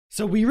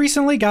So we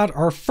recently got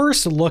our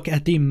first look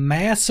at the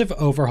massive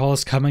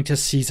overhauls coming to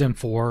Season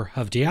 4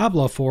 of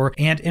Diablo 4,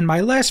 and in my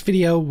last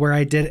video where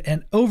I did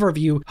an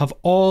overview of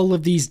all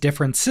of these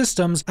different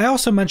systems, I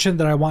also mentioned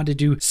that I wanted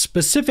to do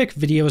specific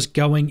videos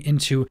going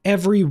into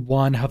every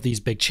one of these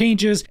big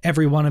changes,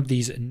 every one of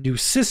these new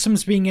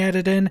systems being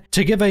added in,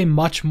 to give a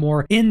much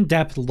more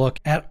in-depth look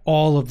at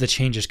all of the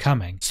changes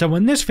coming. So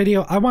in this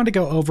video, I want to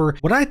go over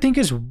what I think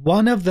is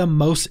one of the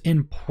most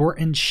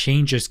important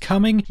changes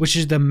coming, which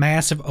is the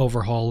massive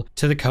overhaul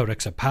to the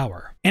Codex of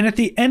Power. And at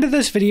the end of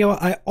this video,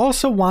 I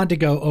also want to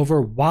go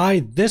over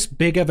why this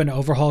big of an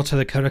overhaul to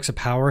the Codex of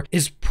Power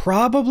is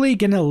probably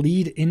going to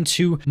lead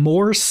into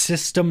more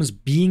systems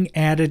being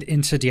added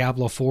into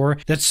Diablo 4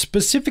 that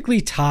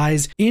specifically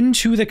ties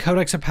into the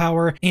Codex of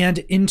Power and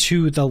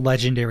into the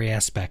legendary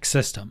aspect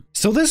system.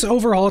 So this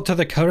overhaul to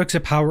the Codex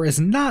of Power is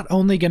not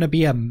only going to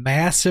be a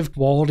massive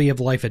quality of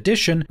life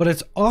addition, but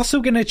it's also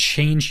going to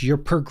change your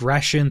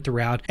progression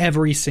throughout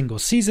every single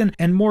season,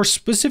 and more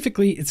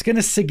specifically, it's going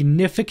to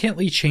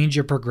significantly change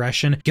your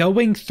progression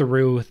going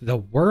through the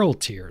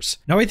world tiers.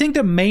 Now, I think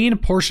the main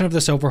portion of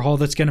this overhaul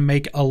that's going to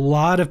make a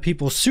lot of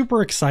people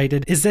super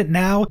excited is that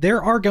now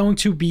there are going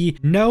to be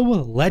no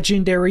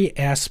legendary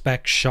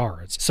aspect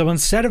shards. So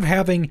instead of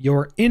having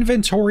your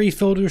inventory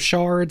filled with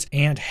shards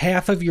and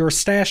half of your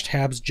stash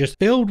tabs just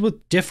filled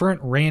with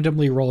different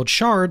randomly rolled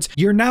shards,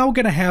 you're now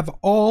going to have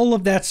all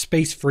of that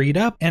space freed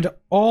up, and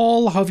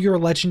all of your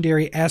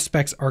legendary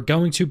aspects are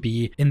going to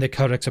be in the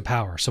Codex of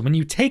Power. So when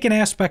you take an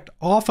aspect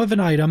off of an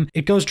item,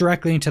 it goes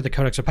directly into the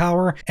Codex of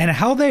Power. And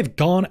how they've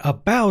gone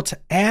about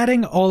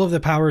adding all of the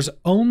powers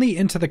only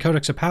into the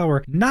Codex of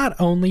Power not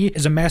only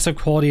is a massive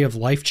quality of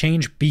life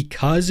change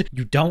because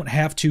you don't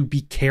have to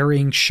be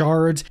carrying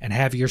shards and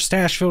have your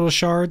stash filled with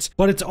shards,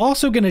 but it's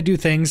also going to do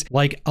things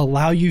like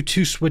allow you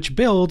to switch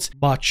builds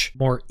much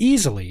more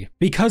easily,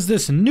 because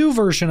this new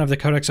version of the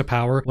Codex of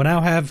Power will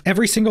now have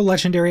every single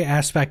legendary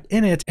aspect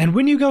in it. And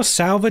when you go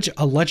salvage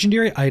a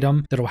legendary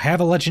item that'll have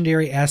a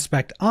legendary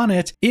aspect on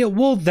it, it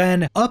will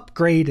then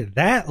upgrade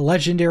that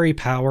legendary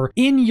power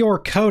in your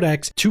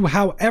codex to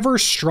however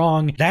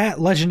strong that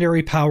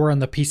legendary power on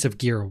the piece of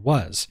gear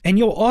was. And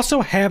you'll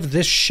also have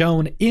this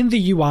shown in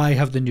the UI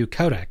of the new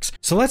codex.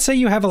 So let's say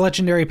you have a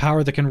legendary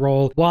power that can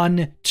roll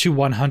 1 to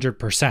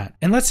 100%.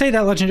 And let's say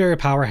that legendary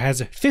power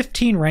has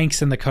 15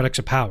 ranks in the Codex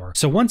of Power.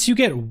 So once you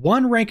get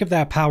one rank of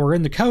that power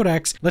in the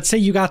codex, let's say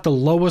you got the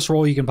lowest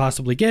roll you can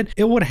possibly get,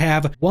 it would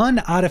have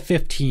 1 out of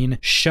 15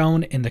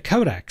 shown in the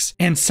codex.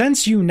 And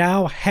since you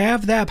now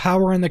have that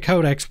power in the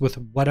codex with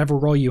whatever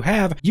roll you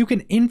have, you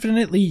can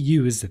infinitely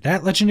use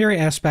that legendary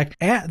aspect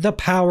at the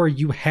power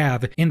you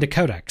have in the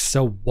codex.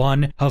 So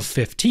 1 of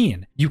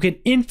 15. You can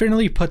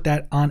infinitely put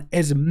that on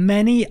as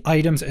many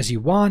items as you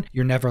want.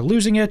 You're never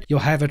losing it. You'll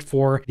have it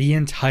for the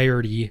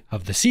entirety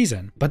of the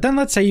season. But then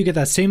let's say you get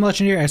that same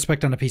legendary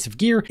aspect on a piece of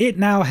gear. It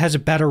now has a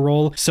better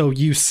roll. So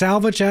you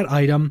salvage that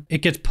item.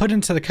 It gets put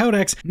into the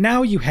codex.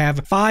 Now you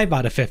have 5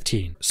 out of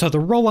 15. So the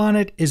roll on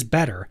it is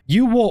better.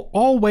 You will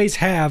always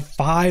have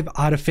 5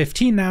 out of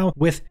 15 now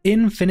with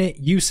infinite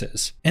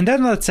uses. And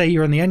then let's say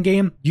you're in the end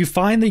game. You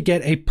finally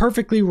get a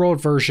perfectly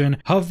rolled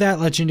version of that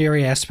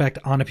legendary aspect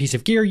on a piece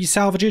of gear. You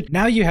salvage it.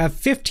 Now you have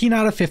 15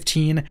 out of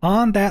 15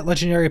 on that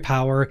legendary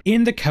power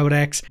in the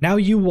codex. Now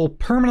you will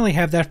permanently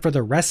have that for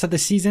the rest of the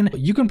season.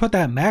 You can put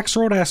that max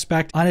rolled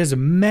aspect on as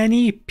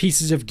many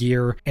pieces of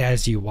gear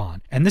as you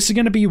want. And this is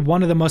going to be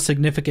one of the most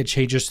significant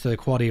changes to the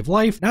quality of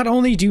life. Not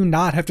only do you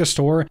not have to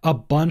store a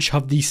bunch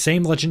of the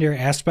same legendary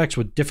aspects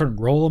with different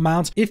roll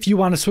amounts if you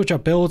want to switch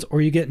up builds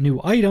or you get new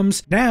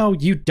items, now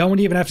you don't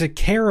even have to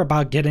care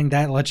about getting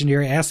that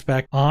legendary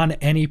aspect on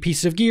any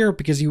piece of gear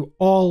because you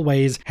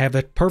always have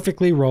it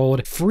perfectly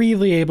rolled,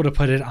 freely able to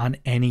put it on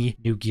any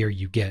new gear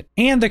you get.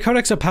 And the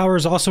Codex of Power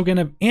is also going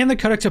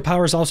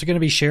to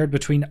be shared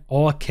between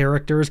all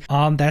characters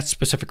on that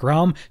specific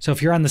realm. So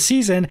if you're on the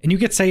season and you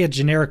get, say, a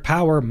generic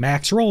power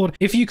max rolled,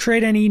 if you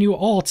create any new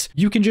alts,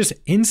 you can just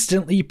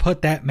instantly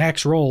put that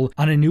max roll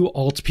on a new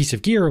alt piece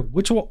of gear,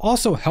 which will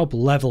also help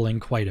leveling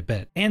quite a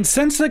bit. And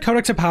since the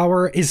Codex of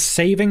Power is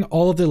saving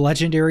all of the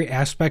legendary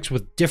aspects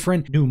with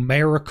different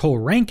numerical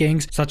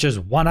rankings, such as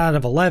 1 out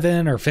of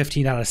 11 or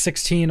 15 out of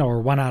 16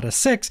 or 1 out of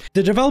 6,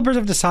 the developers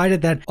have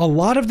decided that a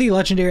lot of the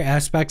legendary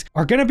aspects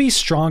are going to be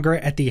stronger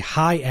at the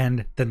high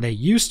end than they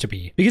used to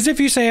be. Because if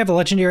you say have a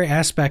legendary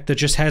aspect that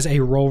just has a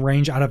roll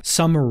range out of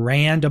some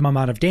random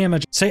amount of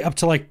damage, say up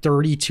to like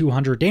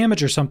 3200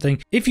 damage or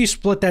something, if you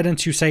split that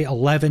into, say,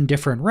 11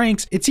 different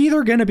ranks, it's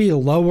either going to be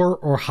lower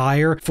or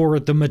higher for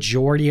the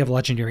majority of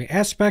legendary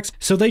aspects.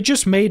 So they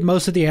just made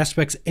most of the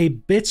aspects a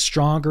bit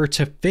stronger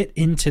to fit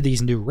into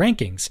these new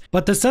rankings.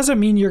 But this doesn't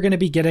mean you're going to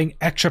be getting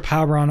extra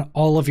power on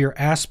all of your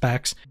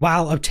aspects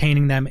while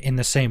obtaining them in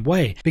the same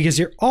way, because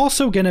you're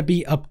also going to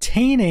be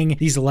obtaining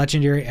these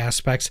legendary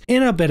aspects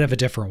in a bit of a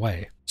different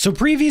way. So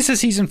previous to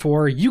Season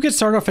 4, you could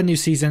start off a new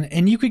season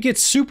and you could get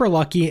super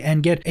lucky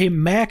and get a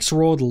max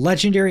rolled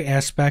legendary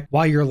aspect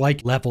while you're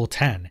like level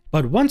 10.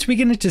 But once we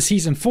get into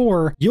Season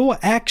 4, you'll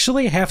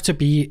actually have to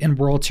be in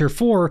World Tier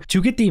 4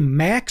 to get the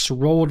max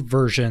rolled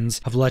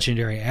versions of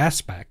legendary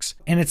aspects.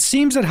 And it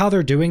seems that how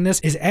they're doing this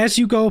is as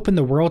you go up in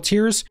the world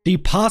tiers, the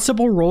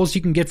possible rolls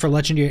you can get for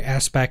legendary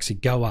aspects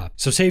go up.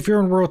 So say if you're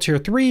in World Tier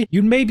 3,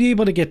 you may be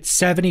able to get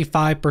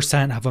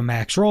 75% of a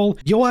max roll.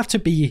 You'll have to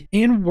be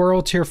in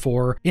World Tier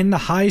 4 in the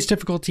highest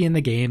difficulty in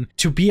the game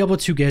to be able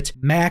to get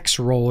max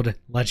rolled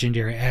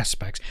legendary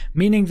aspects,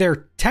 meaning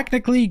they're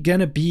technically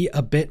gonna be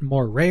a bit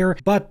more rare,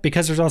 but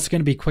because there's also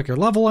gonna be quicker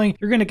leveling,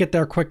 you're gonna get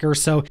there quicker.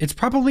 So it's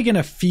probably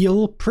gonna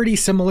feel pretty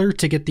similar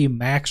to get the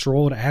max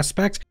rolled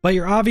aspects, but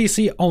you're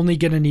obviously only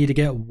gonna need to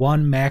get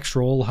one max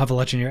roll of a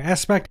legendary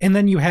aspect, and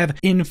then you have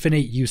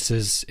infinite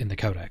uses in the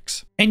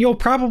Codex. And you'll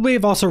probably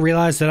have also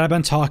realized that I've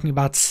been talking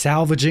about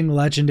salvaging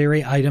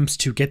legendary items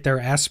to get their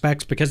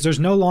aspects because there's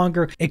no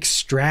longer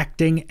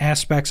extracting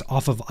aspects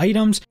off of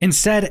items.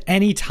 Instead,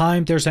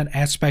 anytime there's an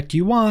aspect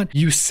you want,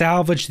 you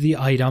salvage the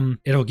item.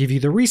 It'll give you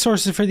the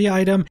resources for the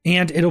item,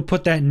 and it'll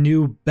put that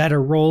new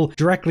better roll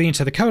directly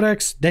into the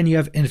Codex. Then you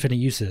have infinite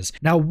uses.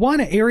 Now,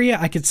 one area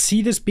I could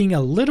see this being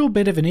a little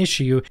bit of an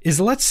issue is,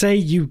 let's say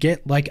you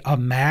get like a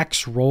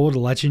max rolled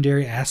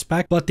legendary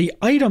aspect, but the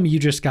item you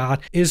just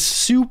got is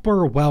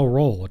super well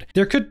rolled.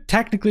 There could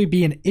technically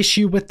be an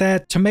issue with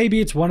that, so maybe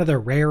it's one of the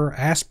rarer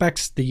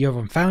aspects that you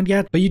haven't found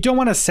yet, but you don't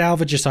want to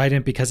salvage this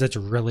item because it's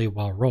really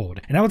well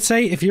rolled. And I would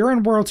say if you're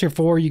in World Tier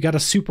 4, you got a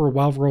super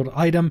well rolled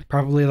item,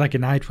 probably like a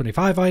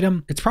 925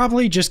 item, it's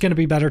probably just going to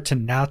be better to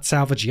not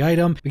salvage the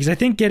item, because I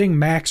think getting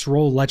max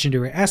roll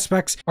legendary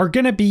aspects are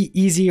going to be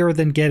easier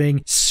than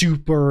getting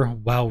super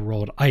well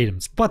rolled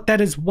items. But that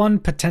is one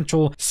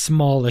potential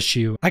small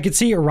issue I could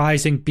see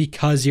arising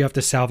because you have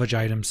to salvage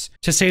items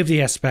to save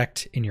the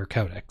aspect in your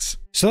Codex.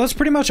 So that's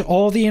pretty much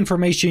all the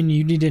information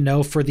you need to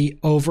know for the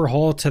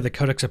overhaul to the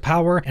Codex of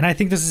Power, and I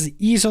think this is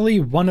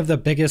easily one of the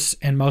biggest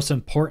and most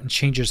important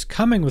changes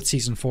coming with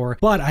Season 4,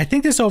 but I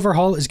think this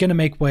overhaul is going to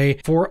make way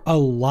for a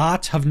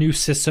lot of new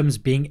systems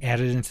being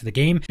added into the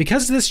game,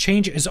 because this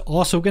change is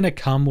also going to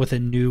come with a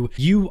new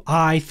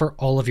UI for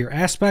all of your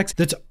aspects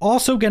that's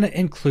also going to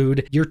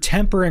include your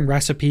tempering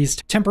recipes.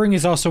 Tempering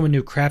is also a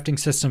new crafting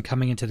system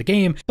coming into the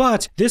game,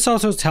 but this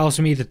also tells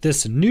me that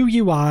this new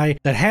UI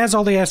that has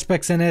all the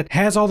aspects in it,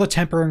 has all the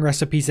tempering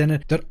recipes in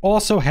it, that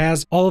also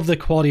has all of the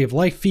quality of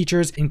life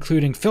features,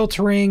 including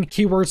filtering,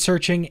 keyword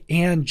searching,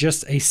 and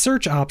just a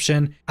search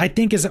option, I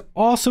think is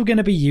also going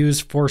to be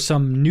used for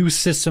some new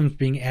systems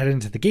being added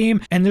into the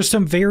game. And there's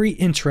some very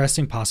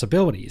interesting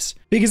possibilities,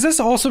 because this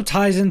also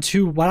ties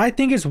into what I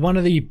think is one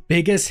of the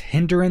biggest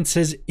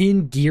hindrances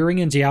in gearing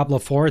in Diablo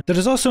 4 that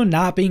is also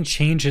not being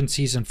changed in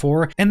Season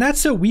 4, and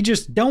that's that we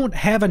just don't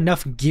have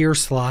enough gear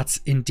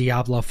slots in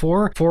Diablo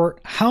 4 for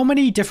how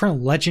many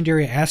different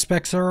legendary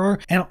aspects there are,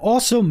 and also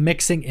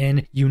mixing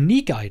in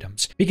unique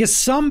items, because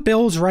some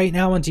builds right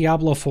now in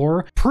Diablo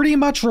 4 pretty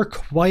much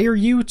require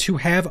you to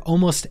have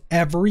almost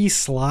every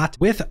slot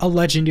with a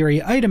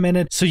legendary item in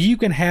it so you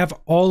can have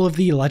all of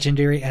the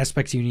legendary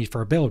aspects you need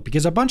for a build,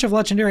 because a bunch of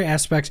legendary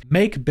aspects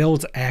make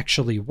builds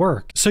actually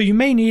work. So you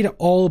may need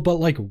all but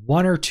like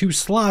 1 or 2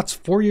 slots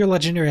for your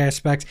legendary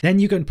aspects, then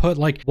you can put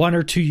like 1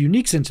 or 2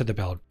 uniques into the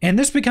build. And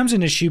this becomes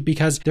an issue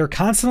because they're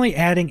constantly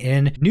adding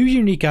in new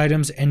unique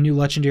items and new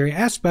legendary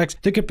aspects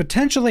that could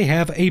potentially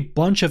have a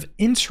bunch of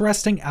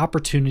interesting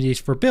opportunities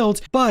for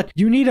builds, but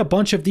you need a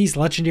bunch of these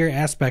legendary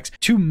aspects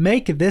to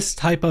make this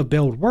type of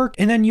build work.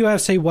 And then you have,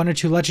 say, 1 or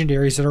 2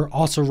 legendaries that are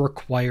also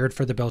required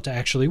for the build to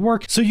actually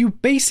work. So you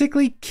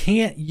basically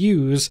can't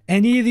use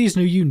any of these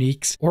new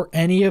uniques or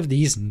any of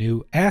these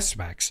new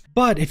aspects.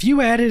 But if you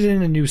added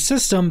in a new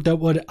system that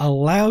would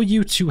allow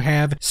you to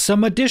have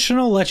some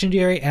additional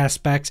legendary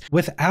aspects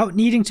without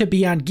needing to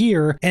be on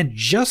gear and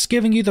just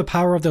giving you the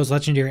power of those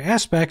legendary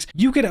aspects,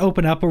 you could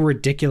open up a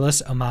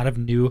ridiculous amount of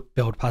new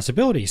build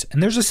possibilities.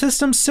 And there's a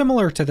system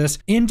similar to this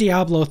in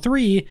Diablo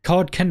 3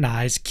 called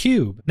Kanai's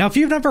Cube. Now, if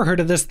you've never heard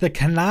of this, the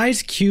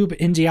Kanai's Cube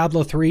in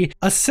Diablo 3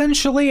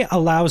 essentially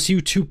allows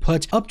you to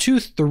put up to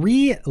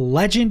 3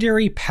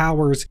 legendary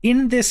powers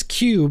in this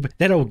cube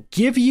that'll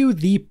give you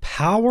the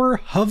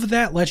power of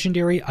that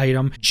legendary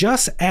item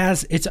just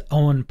as its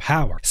own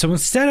power. So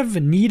instead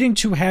of needing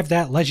to have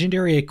that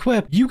legendary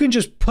equipped, you can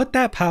just put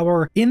that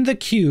power in the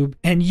cube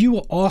and you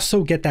will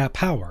also get that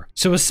power.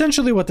 So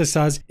essentially what this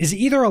does is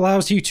either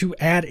allows you to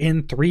add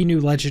in 3 new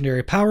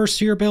legendary powers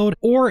to your build,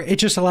 or it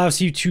just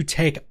allows you to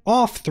take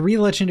off 3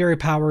 legendary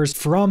powers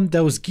from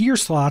those gear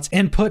slots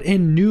and put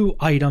in new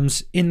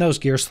items in those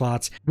gear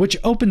slots, which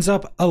opens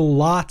up a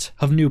lot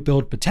of new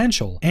build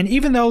potential. And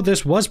even though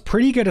this was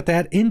pretty good at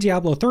that in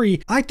Diablo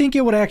 3, I think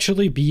it would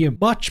actually be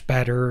much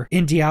better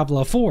in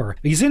Diablo 4,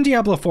 because in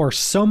Diablo 4,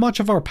 so much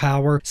of our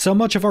power, so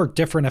much of our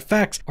different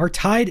effects are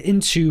tied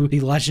into the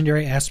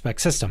legendary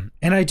aspect system.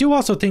 And I do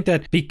also think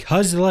that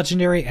because the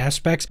legendary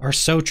aspects are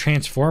so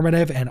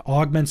transformative and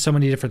augment so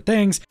many different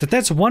things,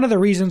 that's one of the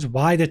reasons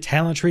why the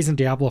talent trees in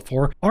Diablo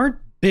 4 aren't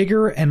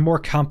bigger and more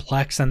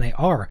complex than they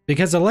are,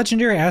 because the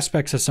legendary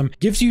aspect system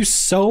gives you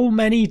so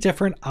many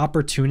different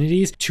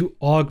opportunities to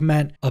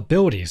augment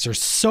abilities.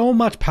 There's so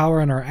much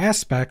power in our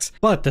aspects,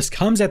 but this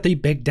comes at the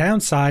big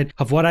downside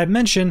of what I've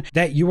mentioned,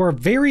 that you are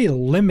very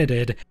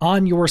limited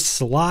on your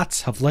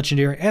slots of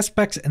legendary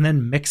aspects and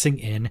then mixing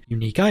in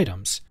unique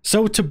items.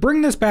 So to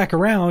bring this back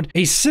around,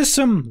 a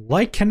system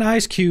like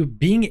Kanai's Cube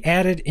being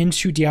added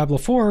into Diablo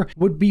 4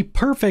 would be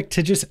perfect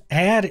to just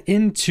add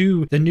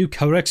into the new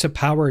Codex of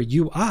Power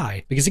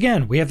UI. Because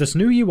again, we have this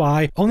new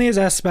UI, only has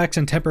aspects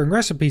and tempering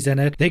recipes in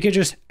it. They could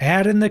just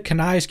add in the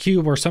Kanai's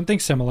Cube or something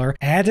similar,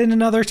 add in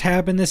another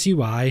tab in this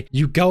UI.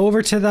 You go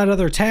over to that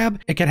other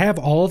tab, it can have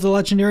all of the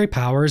legendary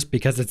powers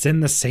because it's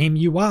in the same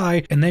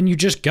UI, and then you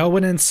just go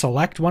in and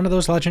select one of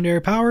those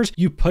legendary powers,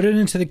 you put it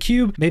into the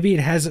cube, maybe it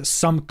has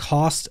some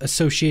cost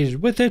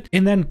associated with it,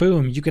 and then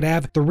boom, you could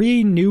have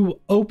 3 new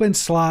open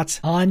slots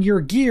on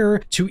your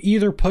gear to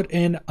either put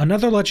in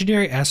another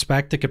legendary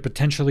aspect that could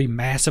potentially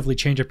massively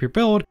change up your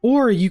build,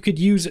 or you could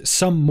use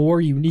some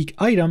more unique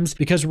items,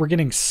 because we're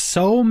getting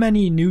so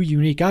many new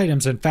unique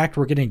items. In fact,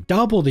 we're getting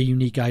double the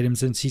unique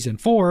items in season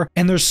 4,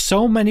 and there's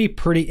so many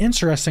pretty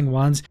interesting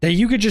ones that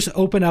you could just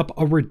open up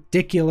a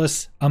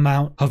ridiculous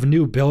amount of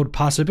new build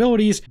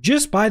possibilities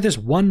just by this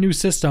one new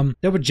system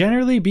that would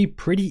generally be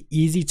pretty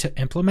easy to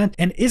implement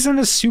and isn't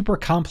a super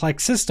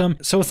complex system,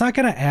 so it's not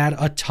going to add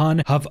a ton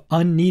of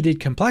unneeded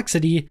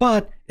complexity,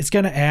 but it's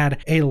going to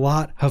add a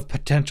lot of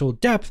potential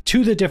depth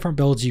to the different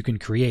builds you can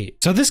create.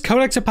 So this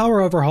Codex of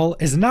Power Overhaul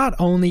is not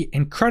only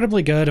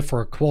incredibly good for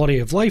a quality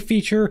of life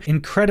feature,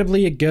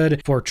 incredibly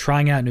good for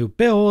trying out new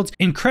builds,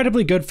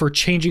 incredibly good for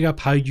changing up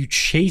how you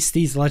chase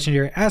these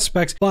legendary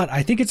aspects, but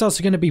I think it's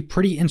also going to be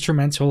pretty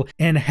instrumental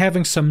in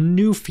having some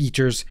new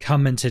features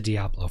come into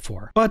Diablo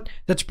 4. But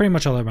that's pretty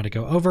much all I want to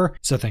go over,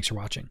 so thanks for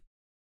watching.